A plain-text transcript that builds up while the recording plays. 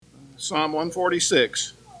Psalm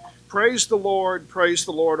 146. Praise the Lord,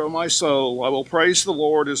 O my soul. I will praise the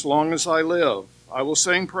Lord as long as I live. I will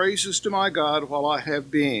sing praises to my God while I have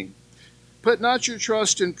being. Put not your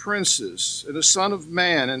trust in princes, in a son of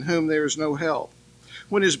man in whom there is no help.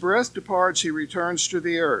 When his breath departs, he returns to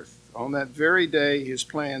the earth. On that very day his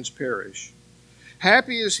plans perish.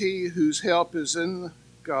 Happy is he whose help is in the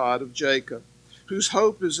God of Jacob, whose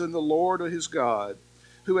hope is in the Lord his God,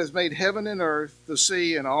 who has made heaven and earth, the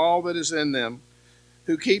sea, and all that is in them,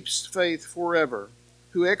 who keeps faith forever,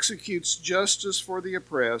 who executes justice for the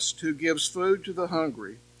oppressed, who gives food to the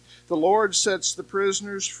hungry. The Lord sets the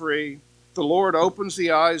prisoners free. The Lord opens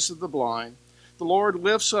the eyes of the blind. The Lord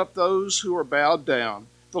lifts up those who are bowed down.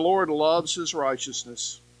 The Lord loves his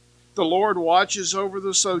righteousness. The Lord watches over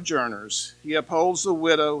the sojourners. He upholds the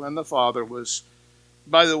widow and the fatherless.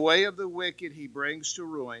 By the way of the wicked he brings to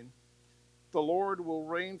ruin. The Lord will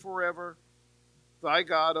reign forever. Thy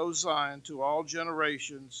God, O Zion, to all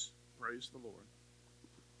generations. Praise the Lord.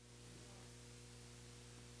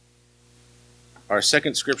 Our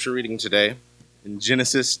second scripture reading today, in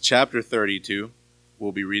Genesis chapter 32,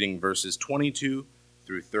 we'll be reading verses 22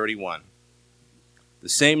 through 31. The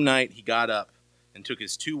same night he got up and took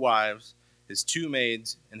his 2 wives, his 2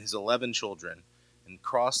 maids, and his 11 children, and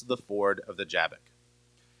crossed the ford of the Jabbok.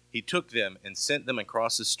 He took them and sent them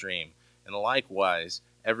across the stream, and likewise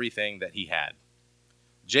everything that he had.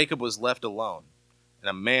 Jacob was left alone, and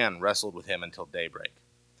a man wrestled with him until daybreak.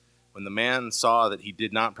 When the man saw that he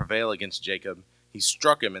did not prevail against Jacob, he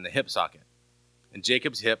struck him in the hip socket, and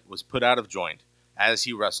Jacob's hip was put out of joint as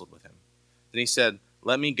he wrestled with him. Then he said,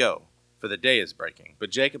 "Let me go, for the day is breaking."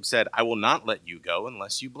 But Jacob said, "I will not let you go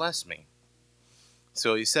unless you bless me."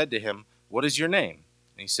 So he said to him, "What is your name?"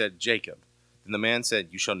 And he said, "Jacob." Then the man said,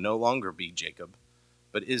 "You shall no longer be Jacob,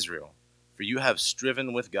 but Israel, for you have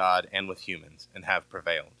striven with God and with humans, and have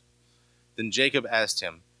prevailed." Then Jacob asked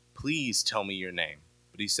him, "Please tell me your name."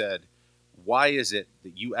 But he said, "Why is it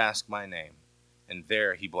that you ask my name?" And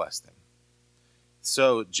there he blessed them.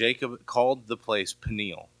 So Jacob called the place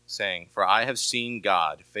Peniel, saying, "For I have seen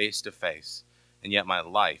God face to face, and yet my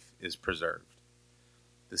life is preserved."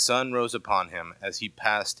 The sun rose upon him as he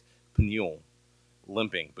passed Peniel,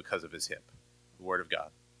 limping because of his hip. The word of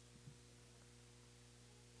God.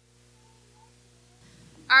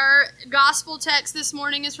 Our gospel text this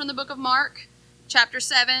morning is from the book of Mark, chapter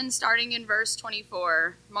 7, starting in verse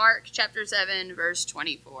 24. Mark, chapter 7, verse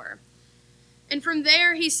 24. "And from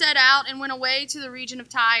there he set out and went away to the region of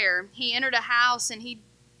Tyre. He entered a house and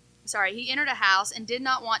did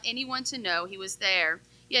not want anyone to know he was there,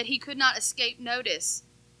 yet he could not escape notice.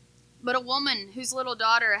 But a woman whose little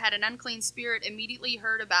daughter had an unclean spirit immediately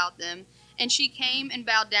heard about them, and she came and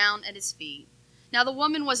bowed down at his feet. Now the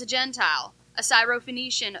woman was a Gentile, of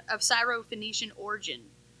Syrophoenician origin.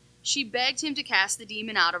 She begged him to cast the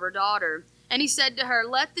demon out of her daughter, and he said to her,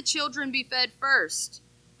 'Let the children be fed first,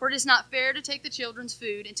 for it is not fair to take the children's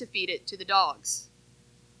food and to feed it to the dogs.'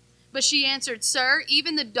 But she answered, 'Sir,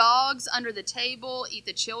 even the dogs under the table eat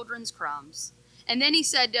the children's crumbs.' And then he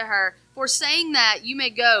said to her, 'For saying that, you may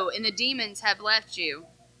go, and the demons have left you.'"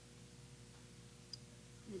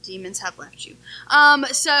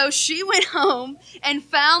 So she went home and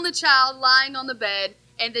found the child lying on the bed,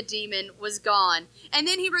 and the demon was gone. And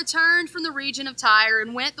then he returned from the region of Tyre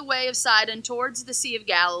and went the way of Sidon towards the Sea of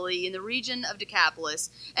Galilee in the region of Decapolis.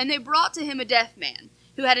 And they brought to him a deaf man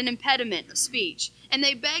who had an impediment of speech, and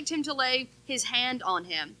they begged him to lay his hand on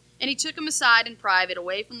him. And he took him aside in private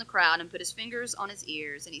away from the crowd and put his fingers on his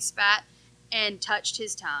ears, and he spat and touched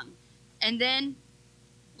his tongue. And then,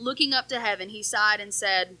 looking up to heaven, he sighed and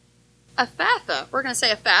said, "Ephatha," we're going to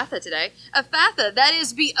say Ephatha today, "Ephatha, that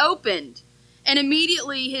is, be opened." And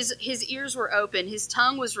immediately his ears were open, his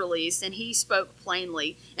tongue was released, and he spoke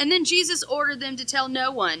plainly. And then Jesus ordered them to tell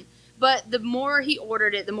no one, but the more he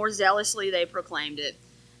ordered it, the more zealously they proclaimed it.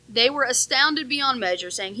 They were astounded beyond measure,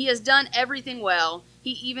 saying, "He has done everything well.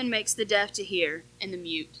 He even makes the deaf to hear and the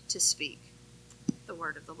mute to speak." The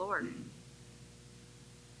word of the Lord.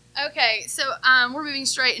 Okay, so we're moving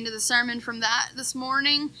straight into the sermon from that this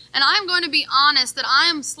morning. And I'm going to be honest that I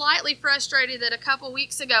am slightly frustrated that a couple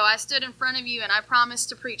weeks ago I stood in front of you and I promised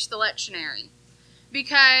to preach the lectionary.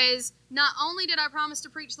 Because not only did I promise to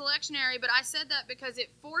preach the lectionary, but I said that because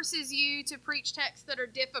it forces you to preach texts that are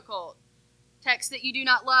difficult, texts that you do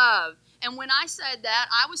not love. And when I said that,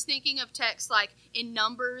 I was thinking of texts like in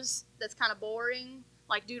Numbers, that's kind of boring,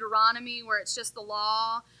 like Deuteronomy, where it's just the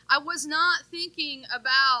law. I was not thinking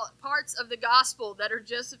about parts of the gospel that are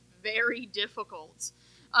just very difficult.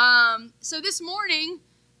 So this morning,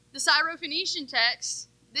 the Syrophoenician text,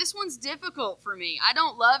 this one's difficult for me. I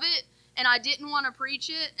don't love it. and I didn't want to preach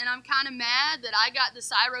it, and I'm kind of mad that I got the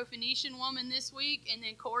Syrophoenician woman this week, and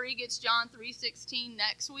then Corey gets John 3:16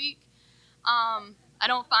 next week. I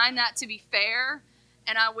don't find that to be fair,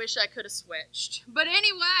 and I wish I could have switched. But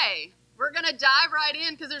anyway, we're going to dive right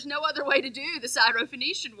in because there's no other way to do the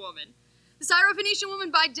Syrophoenician woman. The Syrophoenician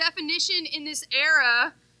woman, by definition, in this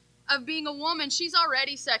era of being a woman, she's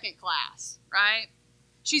already second class, right?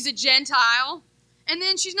 She's a Gentile. And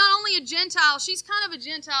then she's not only a Gentile, she's kind of a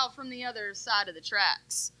Gentile from the other side of the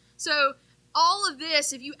tracks. So all of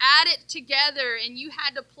this, if you add it together and you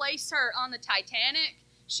had to place her on the Titanic,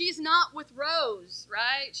 she's not with Rose,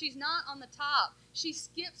 right? She's not on the top. She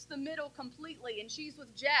skips the middle completely, and she's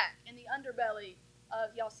with Jack in the underbelly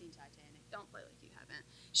of, y'all seen Titanic, don't play like you haven't.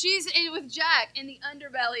 She's with Jack in the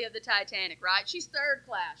underbelly of the Titanic, right? She's third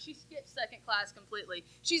class. She skips second class completely.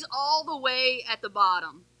 She's all the way at the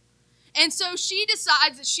bottom. And so she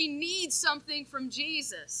decides that she needs something from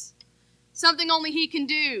Jesus. Something only he can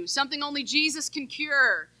do. Something only Jesus can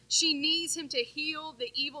cure. She needs him to heal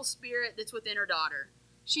the evil spirit that's within her daughter.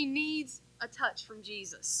 She needs a touch from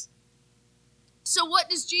Jesus. So what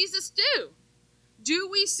does Jesus do? Do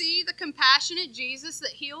we see the compassionate Jesus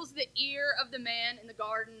that heals the ear of the man in the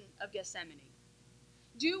Garden of Gethsemane?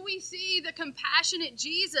 Do we see the compassionate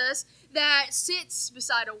Jesus that sits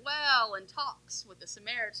beside a well and talks with the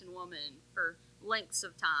Samaritan woman for lengths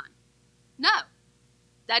of time? No,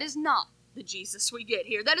 that is not the Jesus we get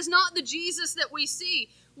here. That is not the Jesus that we see.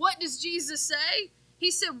 What does Jesus say?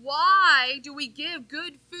 He said, why do we give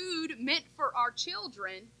good food meant for our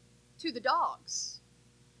children to the dogs?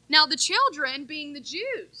 Now, the children being the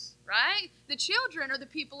Jews, right? The children are the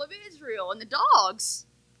people of Israel, and the dogs,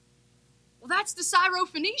 well, that's the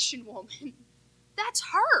Syrophoenician woman. That's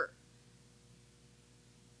her.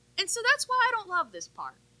 And so that's why I don't love this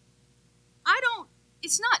part.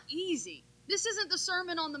 It's not easy. This isn't the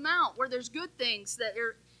Sermon on the Mount where there's good things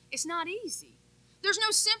it's not easy. There's no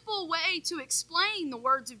simple way to explain the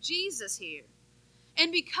words of Jesus here.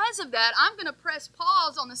 And because of that, I'm going to press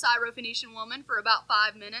pause on the Syrophoenician woman for about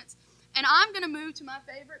 5 minutes, and I'm going to move to my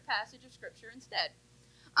favorite passage of Scripture instead.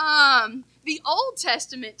 The Old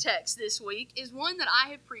Testament text this week is one that I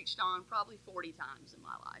have preached on probably 40 times in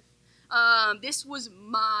my life. This was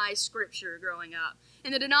my scripture growing up.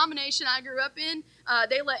 In the denomination I grew up in,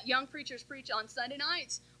 they let young preachers preach on Sunday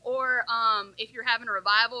nights, or if you're having a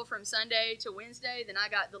revival from Sunday to Wednesday, then I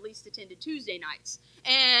got the least attended Tuesday nights.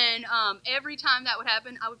 And every time that would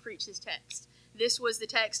happen, I would preach this text. This was the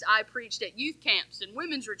text I preached at youth camps and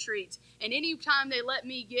women's retreats, and any time they let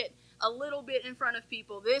me get a little bit in front of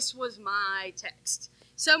people, this was my text.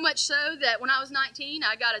 So much so that when I was 19,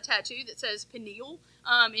 I got a tattoo that says Peniel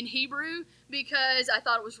in Hebrew because I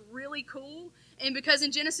thought it was really cool. And because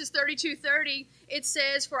in Genesis 32:30, it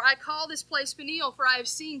says, for I call this place Peniel, for I have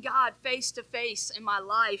seen God face to face, and my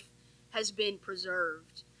life has been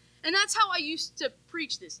preserved. And that's how I used to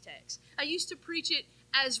preach this text. I used to preach it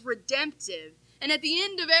as redemptive. And at the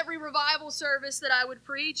end of every revival service that I would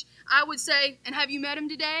preach, I would say, and have you met him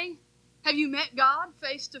today? Have you met God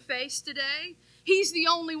face to face today? He's the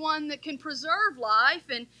only one that can preserve life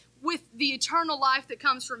and with the eternal life that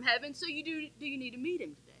comes from heaven. So do you need to meet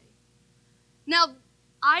him today? Now,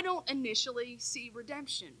 I don't initially see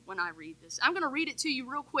redemption when I read this. I'm going to read it to you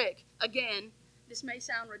real quick. Again, this may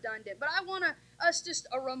sound redundant, but I want us just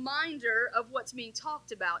a reminder of what's being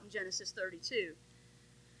talked about in Genesis 32.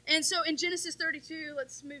 And so in Genesis 32,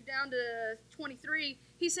 let's move down to 23.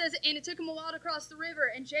 He says, and it took him a while to cross the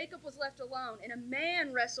river, and Jacob was left alone, and a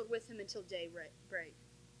man wrestled with him until daybreak.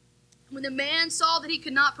 When the man saw that he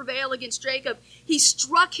could not prevail against Jacob, he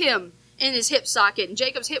struck him in his hip socket, and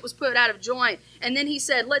Jacob's hip was put out of joint. And then he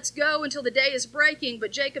said, let's go until the day is breaking.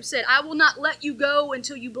 But Jacob said, I will not let you go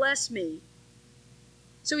until you bless me.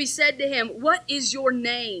 So he said to him, what is your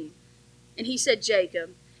name? And he said,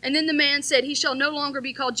 Jacob. And then the man said, he shall no longer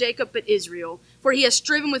be called Jacob, but Israel, for he has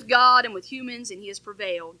striven with God and with humans, and he has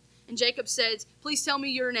prevailed. And Jacob says, please tell me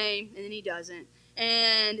your name. And then he doesn't.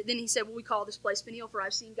 And then he said, well, we call this place Peniel, for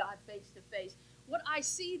I've seen God face to face. What I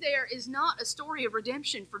see there is not a story of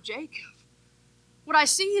redemption for Jacob. What I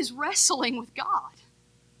see is wrestling with God.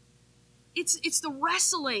 It's the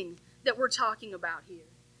wrestling that we're talking about here.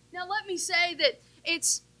 Now let me say that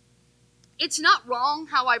it's not wrong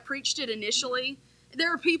how I preached it initially.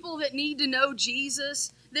 There are people that need to know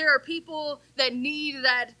Jesus. There are people that need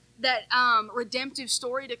that redemptive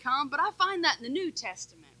story to come. But I find that in the New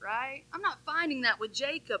Testament, right? I'm not finding that with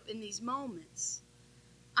Jacob in these moments.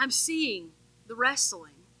 I'm seeing the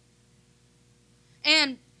wrestling.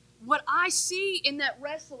 And what I see in that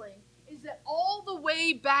wrestling is that all the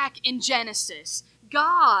way back in Genesis,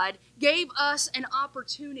 God gave us an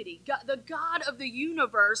opportunity. The God of the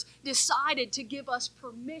universe decided to give us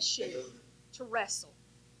permission to wrestle.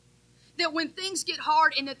 That when things get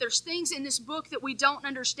hard and that there's things in this book that we don't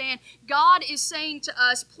understand, God is saying to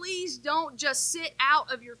us, please don't just sit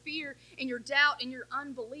out of your fear and your doubt and your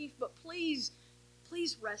unbelief, but please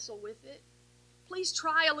wrestle with it. Please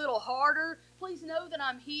try a little harder. Please know that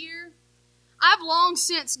I'm here. I've long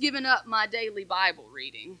since given up my daily Bible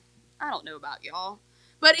reading. I don't know about y'all.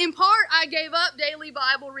 But in part, I gave up daily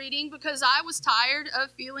Bible reading because I was tired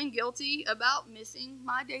of feeling guilty about missing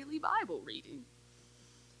my daily Bible reading.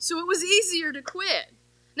 So it was easier to quit.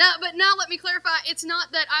 Now let me clarify, it's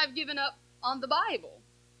not that I've given up on the Bible.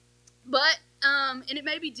 But, and it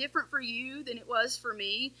may be different for you than it was for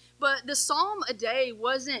me, but the Psalm a day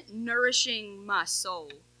wasn't nourishing my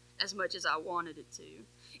soul as much as I wanted it to.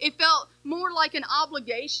 It felt more like an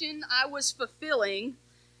obligation I was fulfilling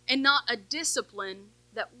and not a discipline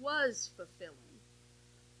that was fulfilling.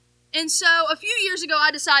 And so a few years ago, I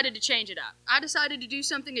decided to change it up. I decided to do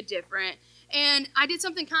something different. And I did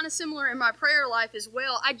something kind of similar in my prayer life as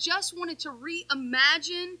well. I just wanted to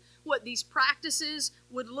reimagine what these practices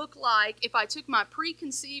would look like if I took my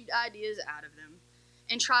preconceived ideas out of them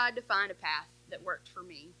and tried to find a path that worked for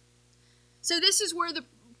me. So this is where the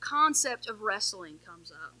concept of wrestling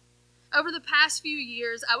comes up. Over the past few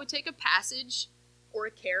years, I would take a passage or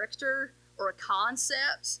a character or a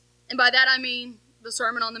concept, and by that I mean the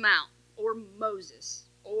Sermon on the Mount or Moses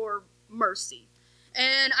or mercy.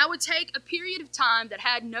 And I would take a period of time that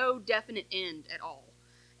had no definite end at all.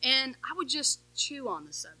 And I would just chew on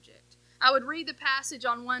the subject. I would read the passage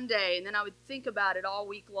on one day, and then I would think about it all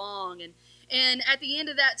week long. And at the end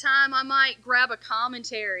of that time, I might grab a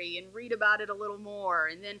commentary and read about it a little more.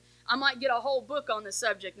 And then I might get a whole book on the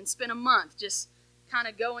subject and spend a month just kind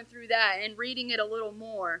of going through that and reading it a little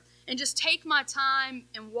more. And just take my time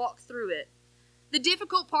and walk through it. The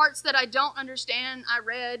difficult parts that I don't understand, I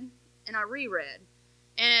read and I reread.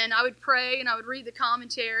 And I would pray and I would read the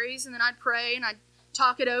commentaries, and then I'd pray and I'd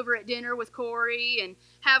talk it over at dinner with Corey and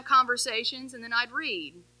have conversations, and then I'd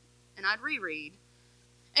read and I'd reread.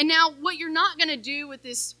 And now what you're not going to do with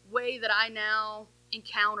this way that I now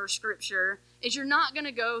encounter Scripture is you're not going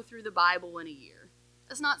to go through the Bible in a year.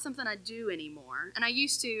 That's not something I do anymore. And I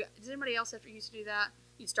used to. Does anybody else ever used to do that?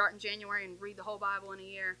 You'd start in January and read the whole Bible in a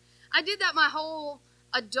year. I did that my whole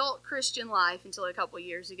adult Christian life until a couple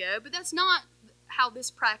years ago, but that's not how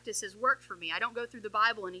this practice has worked for me. I don't go through the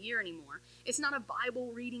Bible in a year anymore. It's not a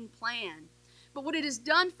Bible reading plan. But what it has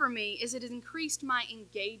done for me is it has increased my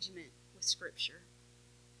engagement with Scripture.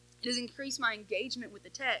 It has increased my engagement with the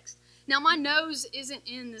text. Now, my nose isn't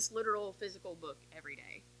in this literal physical book every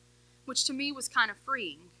day, which to me was kind of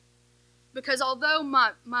freeing. Because although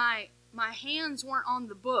my hands weren't on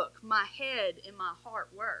the book, my head and my heart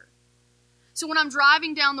were. So when I'm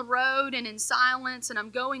driving down the road and in silence and I'm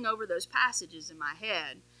going over those passages in my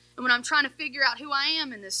head, and when I'm trying to figure out who I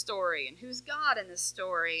am in this story and who's God in this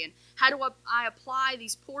story and how do I apply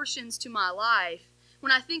these portions to my life,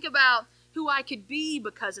 when I think about who I could be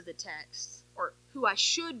because of the text or who I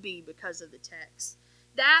should be because of the text,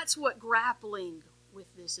 that's what grappling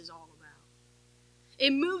with this is all about.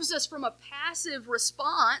 It moves us from a passive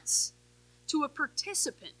response to a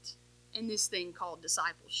participant in this thing called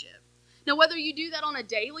discipleship. Now, whether you do that on a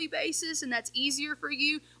daily basis and that's easier for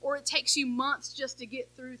you, or it takes you months just to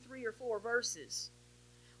get through 3 or 4 verses,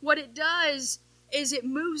 what it does is it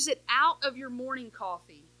moves it out of your morning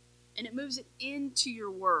coffee and it moves it into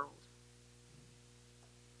your world.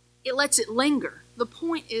 It lets it linger. The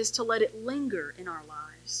point is to let it linger in our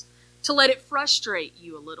lives, to let it frustrate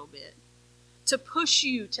you a little bit, to push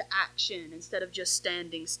you to action instead of just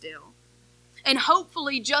standing still. And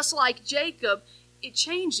hopefully, just like Jacob, it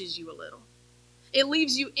changes you a little. It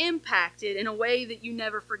leaves you impacted in a way that you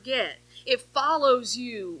never forget. It follows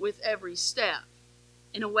you with every step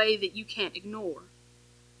in a way that you can't ignore.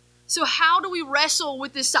 So how do we wrestle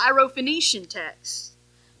with this Syrophoenician text?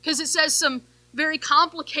 Because it says some very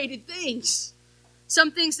complicated things.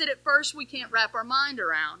 Some things that at first we can't wrap our mind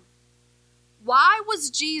around. Why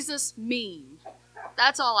was Jesus mean?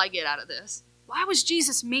 That's all I get out of this. Why was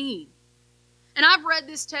Jesus mean? And I've read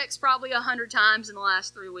this text probably 100 times in the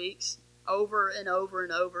last 3 weeks, over and over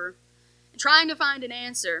and over, trying to find an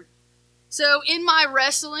answer. So in my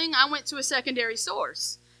wrestling, I went to a secondary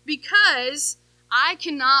source because I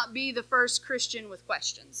cannot be the first Christian with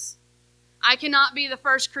questions. I cannot be the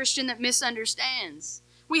first Christian that misunderstands.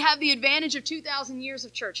 We have the advantage of 2,000 years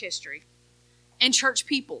of church history and church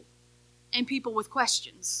people and people with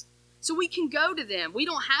questions. So we can go to them. We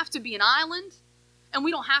don't have to be an island. And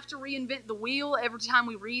we don't have to reinvent the wheel every time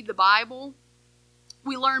we read the Bible.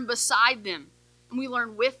 We learn beside them, and we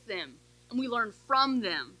learn with them, and we learn from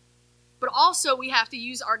them. But also we have to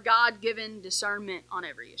use our God-given discernment on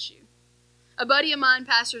every issue. A buddy of mine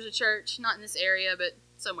pastors a church, not in this area, but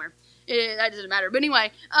somewhere. That doesn't matter. But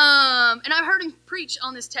anyway, and I heard him preach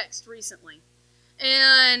on this text recently.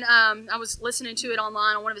 And I was listening to it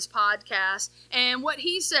online on one of his podcasts. And what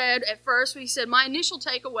he said at first, he said, my initial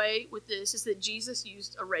takeaway with this is that Jesus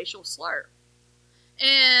used a racial slur.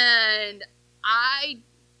 And I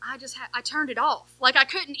turned it off. Like, I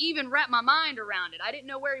couldn't even wrap my mind around it. I didn't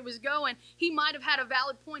know where he was going. He might have had a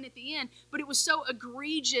valid point at the end, but it was so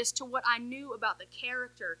egregious to what I knew about the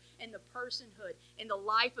character and the personhood and the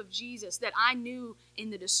life of Jesus that I knew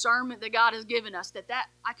in the discernment that God has given us that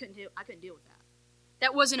I couldn't deal with that.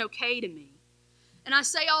 That wasn't okay to me. And I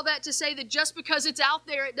say all that to say that just because it's out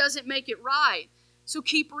there, it doesn't make it right. So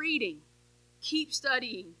keep reading, keep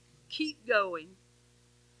studying, keep going.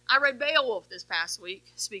 I read Beowulf this past week,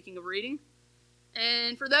 speaking of reading.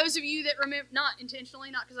 And for those of you that remember, not intentionally,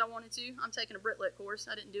 not because I wanted to, I'm taking a Brit Lit course.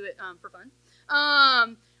 I didn't do it for fun.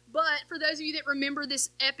 But for those of you that remember this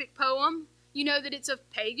epic poem, you know that it's of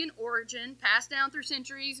pagan origin, passed down through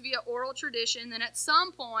centuries via oral tradition, and at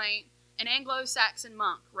some point, an Anglo-Saxon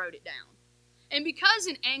monk wrote it down. And because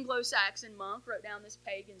an Anglo-Saxon monk wrote down this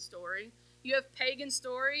pagan story, you have pagan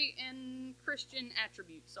story and Christian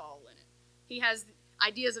attributes all in it. He has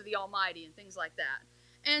ideas of the Almighty and things like that.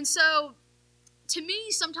 And so, to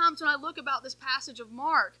me, sometimes when I look about this passage of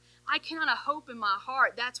Mark, I kind of hope in my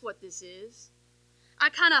heart that's what this is. I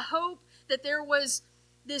kind of hope that there was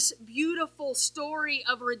this beautiful story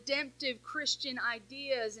of redemptive Christian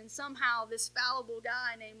ideas, and somehow this fallible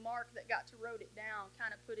guy named Mark that got to wrote it down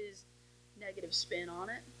kind of put his negative spin on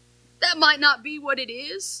it. That might not be what it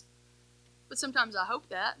is, but sometimes I hope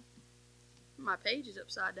that. My page is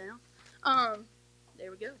upside down.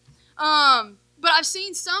 There we go. But I've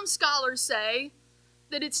seen some scholars say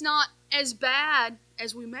that it's not as bad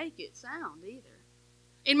as we make it sound either.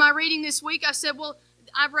 In my reading this week, I said, well,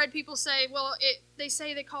 I've read people say, well, they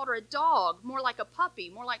say they called her a dog, more like a puppy,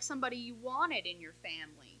 more like somebody you wanted in your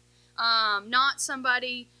family. Not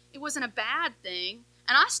somebody, it wasn't a bad thing.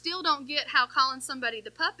 And I still don't get how calling somebody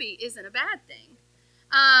the puppy isn't a bad thing.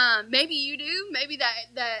 Maybe you do. Maybe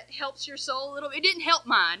that helps your soul a little. It didn't help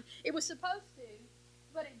mine. It was supposed to,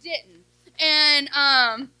 but it didn't.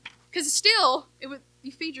 And because still,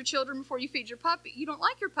 you feed your children before you feed your puppy. You don't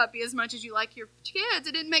like your puppy as much as you like your kids.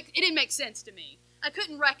 It didn't make sense to me. I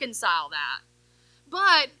couldn't reconcile that.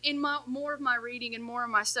 But in more of my reading and more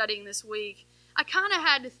of my studying this week, I kind of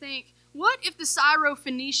had to think, what if the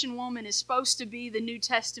Syrophoenician woman is supposed to be the New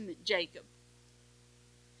Testament Jacob?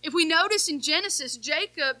 If we notice in Genesis,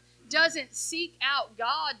 Jacob doesn't seek out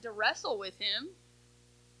God to wrestle with him.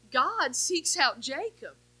 God seeks out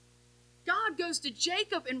Jacob. God goes to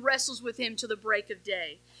Jacob and wrestles with him till the break of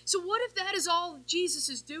day. So what if that is all Jesus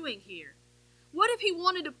is doing here? What if he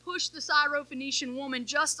wanted to push the Syrophoenician woman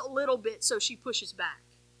just a little bit so she pushes back?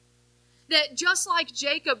 That just like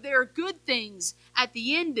Jacob, there are good things at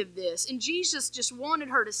the end of this, and Jesus just wanted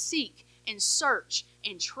her to seek and search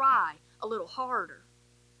and try a little harder.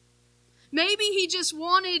 Maybe he just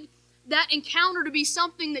wanted that encounter to be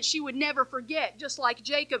something that she would never forget, just like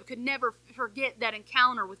Jacob could never forget that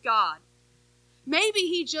encounter with God. Maybe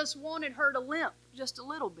he just wanted her to limp just a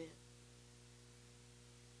little bit.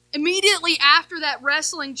 Immediately after that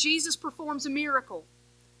wrestling, Jesus performs a miracle.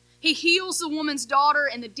 He heals the woman's daughter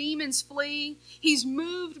and the demons flee. He's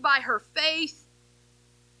moved by her faith.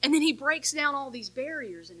 And then he breaks down all these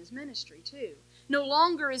barriers in his ministry too. No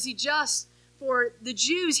longer is he just for the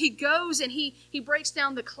Jews. He goes and he breaks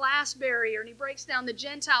down the class barrier and he breaks down the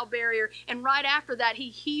Gentile barrier. And right after that, he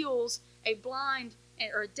heals a blind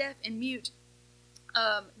or a deaf and mute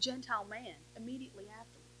Gentile man immediately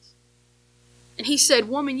afterwards. And he said,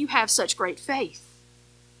 "Woman, you have such great faith."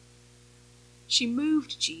 She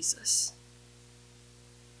moved Jesus.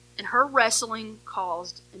 And her wrestling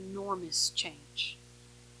caused enormous change.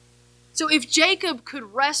 So if Jacob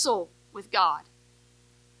could wrestle with God,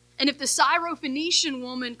 and if the Syrophoenician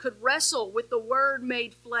woman could wrestle with the Word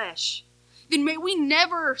made flesh, then may we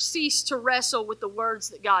never cease to wrestle with the words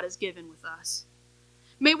that God has given with us.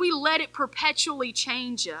 May we let it perpetually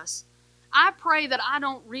change us. I pray that I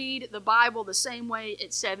don't read the Bible the same way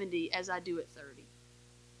at 70 as I do at 30.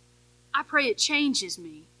 I pray it changes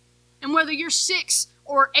me. And whether you're 6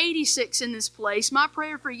 or 86 in this place, my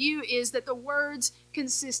prayer for you is that the words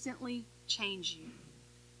consistently change you.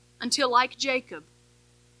 Until, like Jacob,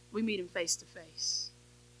 we meet him face to face.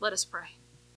 Let us pray.